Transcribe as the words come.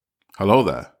Hello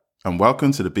there, and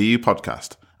welcome to the BU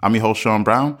podcast. I'm your host, Sean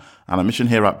Brown, and our mission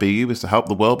here at BU is to help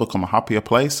the world become a happier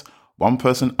place, one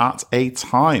person at a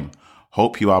time.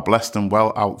 Hope you are blessed and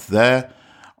well out there.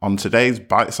 On today's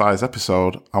bite-sized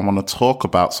episode, I want to talk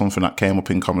about something that came up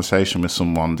in conversation with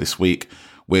someone this week,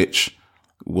 which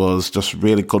was just a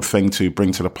really good thing to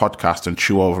bring to the podcast and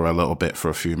chew over a little bit for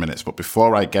a few minutes. But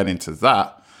before I get into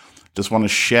that, just want to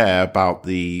share about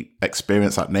the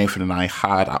experience that Nathan and I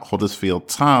had at Huddersfield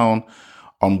Town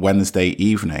on Wednesday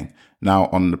evening. Now,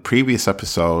 on the previous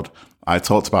episode, I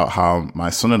talked about how my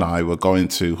son and I were going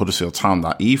to Huddersfield Town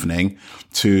that evening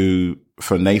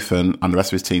for Nathan and the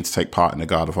rest of his team to take part in the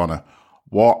Guard of Honour.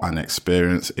 What an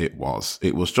experience it was.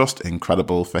 It was just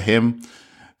incredible for him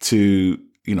to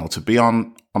be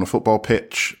on a football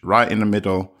pitch right in the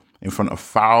middle in front of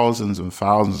thousands and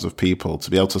thousands of people, to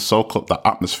be able to soak up that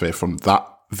atmosphere from that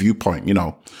viewpoint. You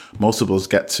know, most of us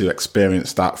get to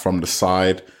experience that from the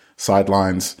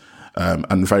sidelines,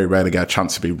 and very rarely get a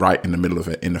chance to be right in the middle of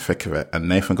it, in the thick of it. And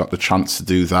Nathan got the chance to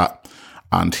do that,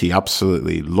 and he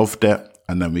absolutely loved it.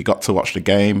 And then we got to watch the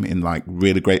game in like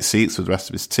really great seats with the rest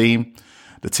of his team.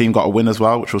 The team got a win as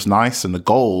well, which was nice. And the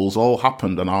goals all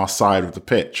happened on our side of the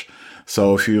pitch.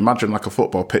 So if you imagine like a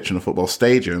football pitch in a football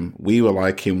stadium, we were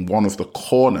like in one of the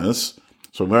corners.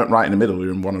 So we weren't right in the middle, we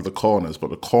were in one of the corners, but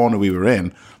the corner we were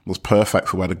in was perfect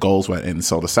for where the goals went in.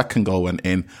 So the second goal went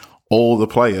in. All the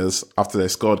players, after they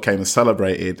scored, came and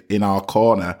celebrated in our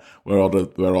corner where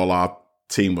all our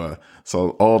team were.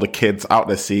 So all the kids out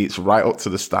their seats, right up to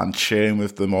the stand, cheering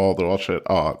with them all. They're all cheering.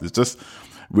 Oh, it's just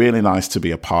really nice to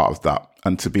be a part of that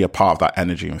and to be a part of that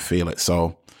energy and feel it.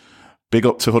 So big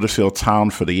up to Huddersfield Town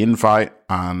for the invite,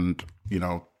 and, you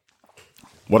know,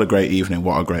 what a great evening,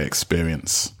 what a great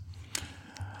experience.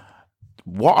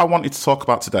 What I wanted to talk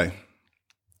about today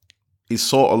is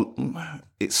sort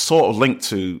of linked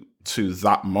to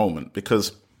that moment,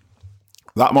 because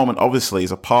that moment obviously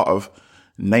is a part of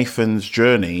Nathan's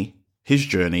journey, his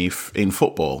journey in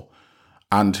football,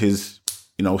 and his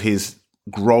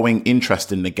growing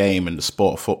interest in the game and the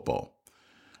sport of football.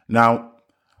 Now,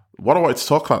 what I wanted to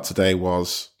talk about today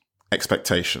was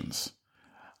expectations.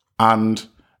 And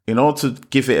in order to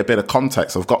give it a bit of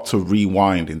context, I've got to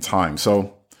rewind in time.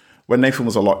 So when Nathan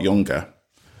was a lot younger,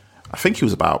 I think he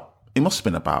must have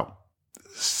been about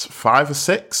 5 or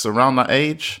 6, around that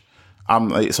age.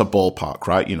 It's a ballpark,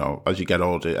 right? You know, as you get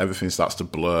older, everything starts to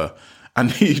blur.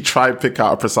 And you try and pick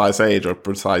out a precise age or a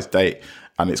precise date,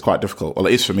 and it's quite difficult. Well,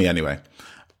 it is for me anyway.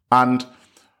 And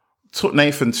took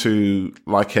Nathan to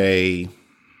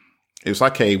it was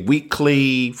like a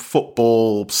weekly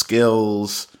football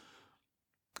skills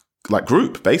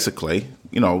group, basically,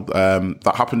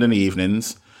 that happened in the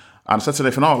evenings. And I said to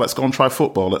Nathan, let's go and try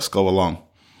football. Let's go along.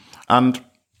 And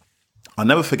I'll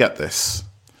never forget this.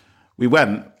 We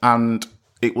went, and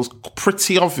it was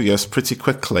pretty obvious pretty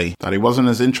quickly that he wasn't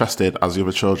as interested as the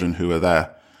other children who were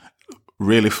there.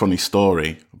 Really funny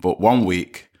story. But one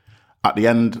week, at the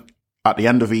end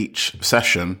of each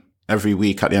session, every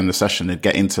week at the end of the session, they'd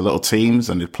get into little teams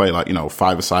and they'd play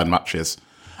 5-a-side matches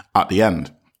at the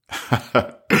end.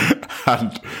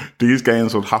 And these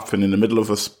games would happen in the middle of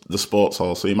the sports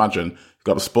hall. So imagine you've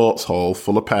got a sports hall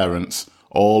full of parents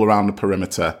all around the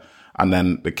perimeter, and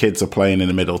then the kids are playing in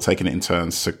the middle, taking it in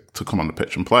turns to come on the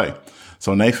pitch and play.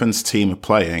 So Nathan's team are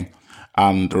playing,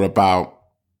 and they're about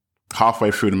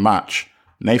halfway through the match.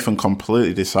 Nathan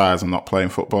completely decides, I'm not playing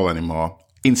football anymore.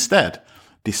 Instead,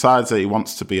 decides that he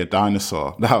wants to be a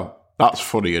dinosaur. Now, that's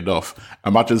funny enough.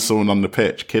 Imagine someone on the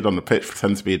pitch, kid on the pitch,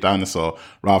 pretend to be a dinosaur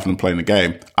rather than playing the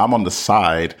game. I'm on the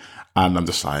side, and I'm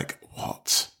just like,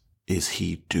 what is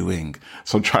he doing?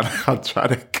 So I'm trying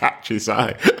to catch his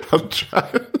eye. I'm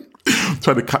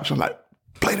trying to catch him,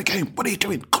 play the game. What are you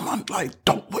doing? Come on, what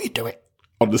are you doing?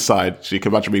 On the side, so you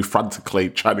can imagine me frantically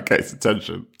trying to get his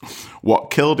attention.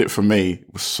 What killed it for me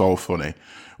was so funny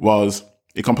was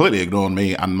he completely ignored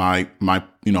me and my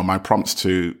prompts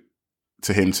to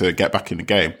him to get back in the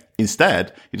game.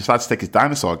 Instead, he decides to take his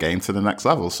dinosaur game to the next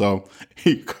level. So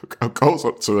he goes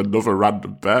up to another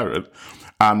random parent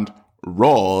and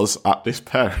roars at this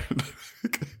parent,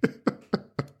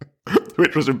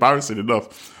 which was embarrassing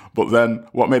enough. But then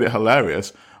what made it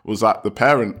hilarious was that the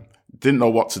parent didn't know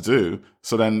what to do,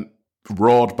 so then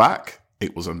roared back.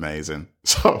 It was amazing.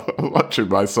 So watching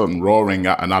my son roaring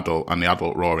at an adult and the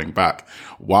adult roaring back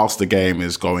whilst the game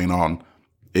is going on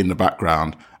in the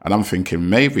background. And I'm thinking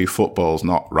maybe football's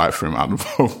not right for him at the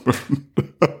moment.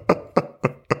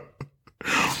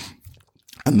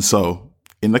 And so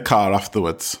in the car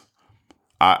afterwards,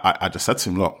 I just said to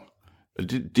him, look,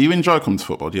 do you enjoy coming to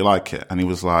football? Do you like it? And he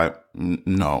was like,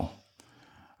 no.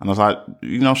 And I was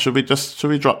like, should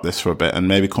we drop this for a bit and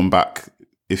maybe come back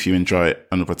if you enjoy it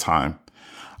another time?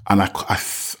 And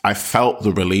I felt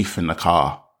the relief in the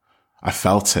car. I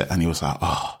felt it. And he was like,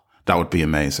 oh, that would be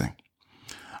amazing.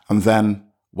 And then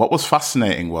what was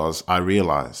fascinating was I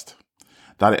realized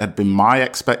that it had been my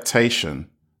expectation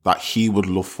that he would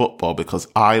love football because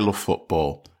I love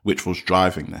football, which was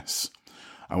driving this.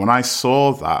 And when I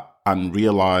saw that and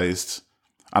realized,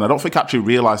 and I don't think I actually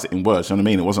realized it in words, you know what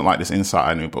I mean? It wasn't like this insight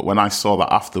I knew, but when I saw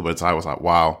that afterwards, I was like,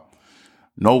 wow,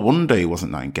 no wonder he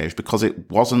wasn't that engaged, because it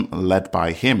wasn't led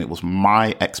by him. It was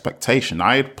my expectation.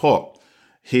 I had put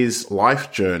his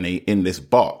life journey in this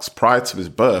box prior to his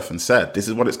birth and said, this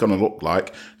is what it's going to look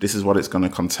like. This is what it's going to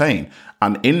contain.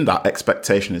 And in that,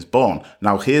 expectation is born.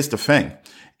 Now, here's the thing.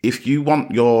 If you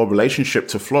want your relationship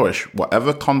to flourish,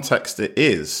 whatever context it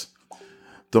is,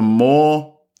 the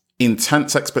more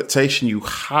intense expectation you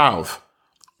have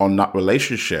on that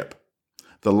relationship,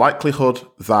 the likelihood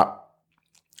that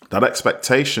that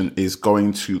expectation is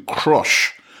going to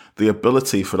crush the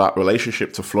ability for that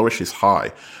relationship to flourish is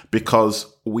high,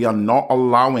 because we are not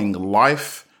allowing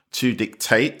life to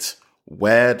dictate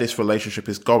where this relationship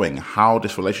is going, how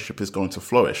this relationship is going to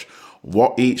flourish,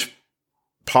 what each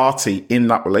party in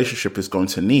that relationship is going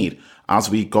to need as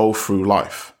we go through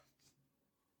life.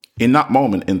 In that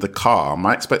moment in the car,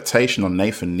 my expectation on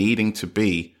Nathan needing to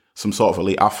be some sort of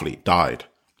elite athlete died.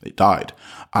 It died.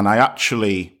 And I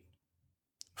actually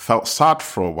felt sad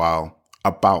for a while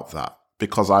about that,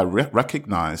 because I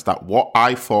recognized that what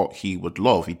I thought he would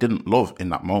love, he didn't love in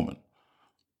that moment.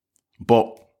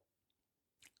 But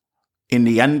in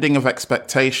the ending of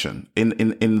expectation,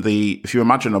 if you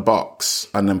imagine a box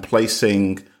and then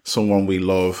placing someone we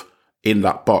love in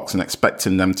that box and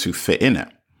expecting them to fit in it,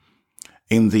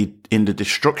 in the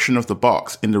destruction of the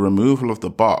box, in the removal of the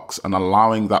box, and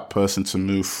allowing that person to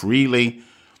move freely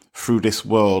through this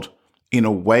world in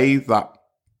a way that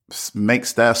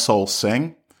makes their soul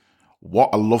sing, what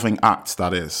a loving act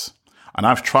that is. And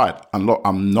I've tried, and look,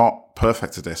 I'm not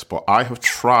perfect at this, but I have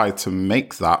tried to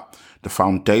make that the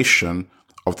foundation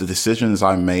of the decisions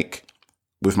I make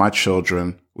with my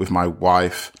children, with my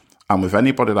wife, and with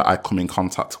anybody that I come in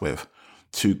contact with,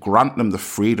 to grant them the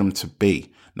freedom to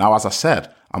be. Now, as I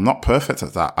said, I'm not perfect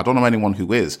at that. I don't know anyone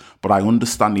who is, but I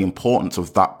understand the importance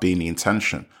of that being the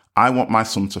intention. I want my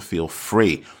son to feel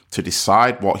free to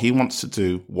decide what he wants to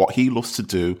do, what he loves to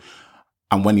do,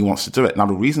 and when he wants to do it. Now,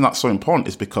 the reason that's so important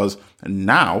is because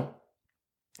now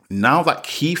that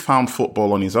he found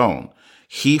football on his own,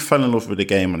 he fell in love with the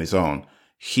game on his own.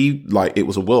 It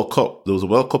was a World Cup. There was a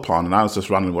World Cup on, and I was just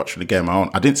randomly watching the game on my own.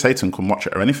 I didn't say to him, come watch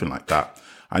it or anything like that.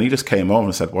 And he just came over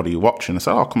and said, what are you watching? I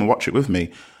said, oh, come and watch it with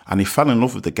me. And he fell in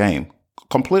love with the game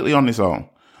completely on his own.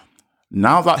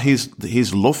 Now that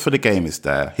his love for the game is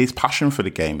there, his passion for the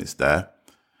game is there,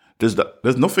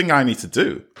 there's nothing I need to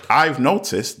do. I've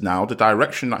noticed now the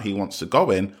direction that he wants to go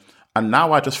in, and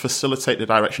now I just facilitate the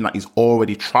direction that he's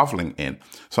already traveling in.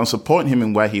 So I'm supporting him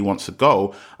in where he wants to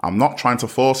go. I'm not trying to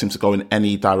force him to go in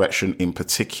any direction in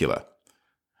particular.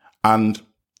 And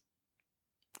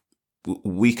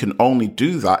we can only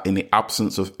do that in the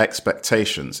absence of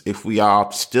expectations. If we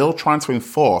are still trying to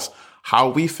enforce how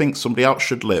we think somebody else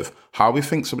should live, how we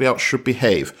think somebody else should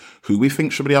behave, who we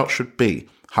think somebody else should be,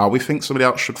 how we think somebody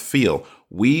else should feel,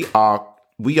 we are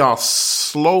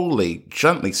slowly,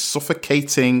 gently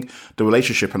suffocating the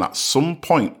relationship. And at some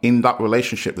point in that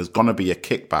relationship, there's going to be a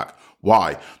kickback.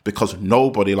 Why? Because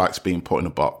nobody likes being put in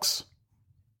a box.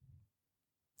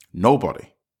 Nobody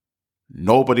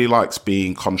likes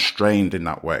being constrained in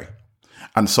that way.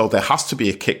 And so there has to be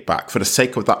a kickback. For the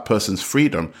sake of that person's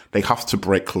freedom, they have to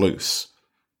break loose.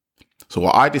 So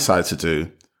what I decided to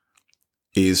do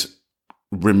is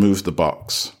remove the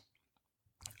box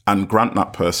and grant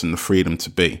that person the freedom to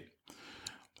be.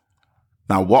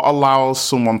 Now, what allows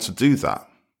someone to do that?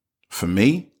 For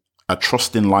me, a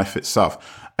trust in life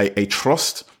itself, a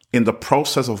trust in the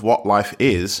process of what life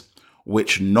is,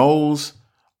 which knows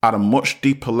at a much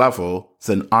deeper level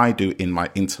than I do in my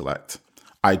intellect.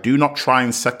 I do not try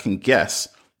and second guess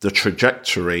the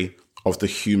trajectory of the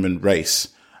human race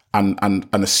and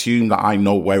assume that I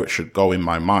know where it should go in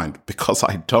my mind, because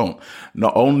I don't.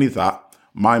 Not only that,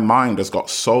 my mind has got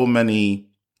so many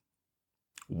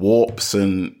warps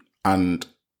and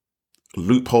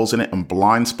loopholes in it and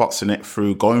blind spots in it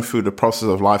through going through the process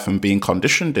of life and being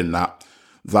conditioned in that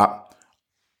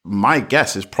my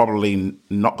guess is probably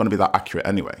not going to be that accurate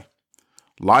anyway.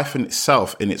 Life in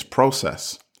itself, in its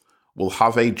process, will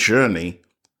have a journey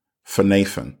for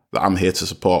Nathan that I'm here to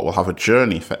support, will have a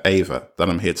journey for Ava that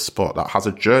I'm here to support, that has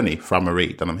a journey for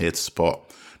Marie that I'm here to support,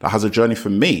 that has a journey for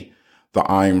me that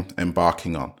I'm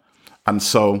embarking on. And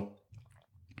so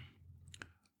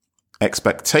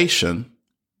expectation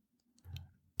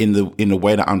in the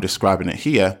way that I'm describing it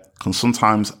here can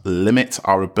sometimes limit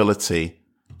our ability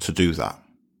to do that.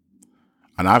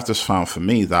 And I've just found for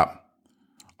me that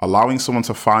allowing someone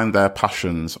to find their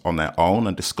passions on their own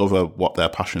and discover what their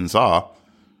passions are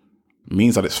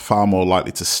means that it's far more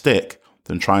likely to stick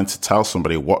than trying to tell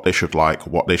somebody what they should like,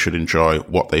 what they should enjoy,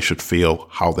 what they should feel,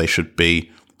 how they should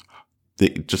be.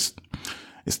 It just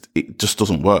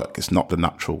doesn't work. It's not the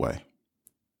natural way.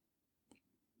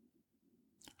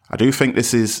 I do think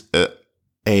this is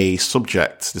a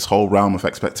subject, this whole realm of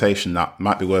expectation, that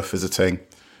might be worth visiting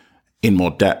in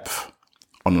more depth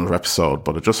on another episode,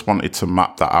 but I just wanted to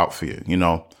map that out for you. You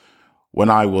know, when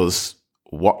I was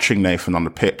watching Nathan on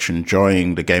the pitch,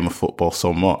 enjoying the game of football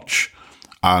so much,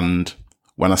 and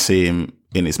when I see him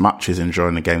in his matches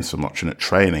enjoying the game so much, and at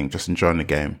training just enjoying the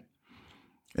game,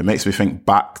 it makes me think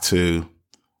back to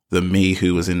the me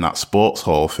who was in that sports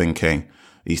hall thinking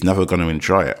he's never going to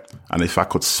enjoy it. And if I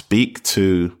could speak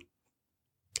to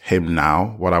him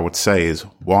now, what I would say is,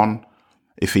 one,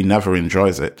 if he never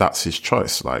enjoys it, that's his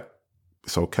choice. Like,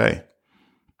 it's okay.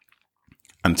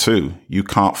 And two, you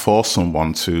can't force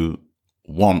someone to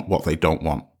want what they don't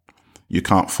want. You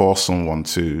can't force someone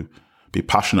to be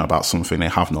passionate about something they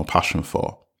have no passion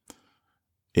for.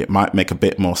 It might make a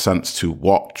bit more sense to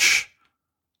watch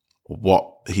what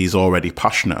he's already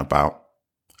passionate about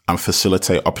and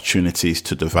facilitate opportunities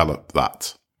to develop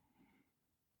that.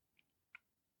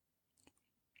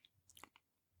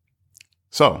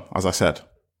 So, as I said,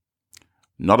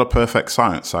 not a perfect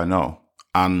science, I know.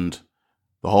 And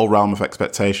the whole realm of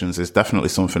expectations is definitely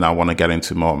something I want to get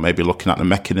into more. Maybe looking at the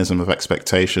mechanism of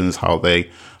expectations, how they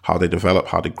develop,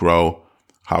 how they grow,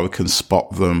 how we can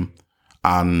spot them,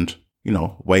 and, you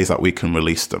know, ways that we can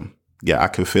release them. Yeah, I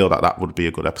can feel that would be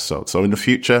a good episode. So in the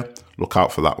future, look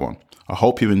out for that one. I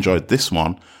hope you've enjoyed this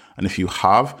one. And if you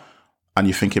have, and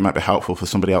you think it might be helpful for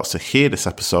somebody else to hear this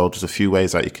episode, there's a few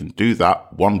ways that you can do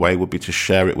that. One way would be to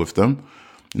share it with them.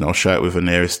 You know, share it with the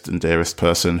nearest and dearest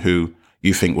person who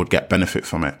you think would get benefit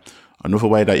from it. Another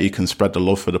way that you can spread the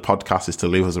love for the podcast is to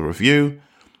leave us a review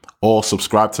or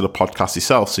subscribe to the podcast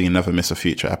yourself so you never miss a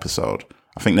future episode.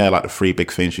 I think they're like the three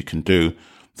big things you can do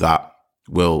that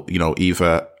will, you know,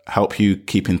 either help you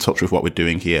keep in touch with what we're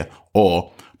doing here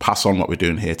or pass on what we're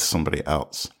doing here to somebody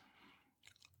else.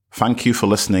 Thank you for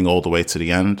listening all the way to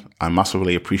the end. I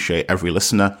massively appreciate every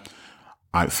listener.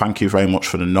 I thank you very much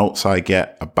for the notes I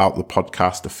get about the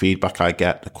podcast, the feedback I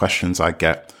get, the questions I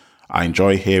get. I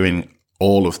enjoy hearing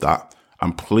all of that.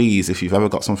 And please, if you've ever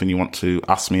got something you want to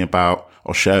ask me about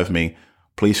or share with me,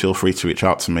 please feel free to reach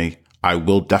out to me. I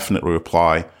will definitely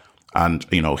reply and,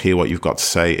 you know, hear what you've got to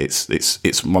say.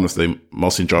 It's one of the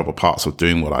most enjoyable parts of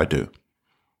doing what I do.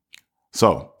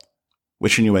 So,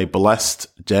 wishing you a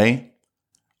blessed day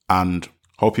and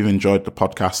hope you've enjoyed the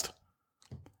podcast.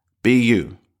 Be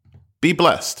you, be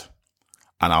blessed,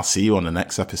 and I'll see you on the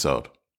next episode.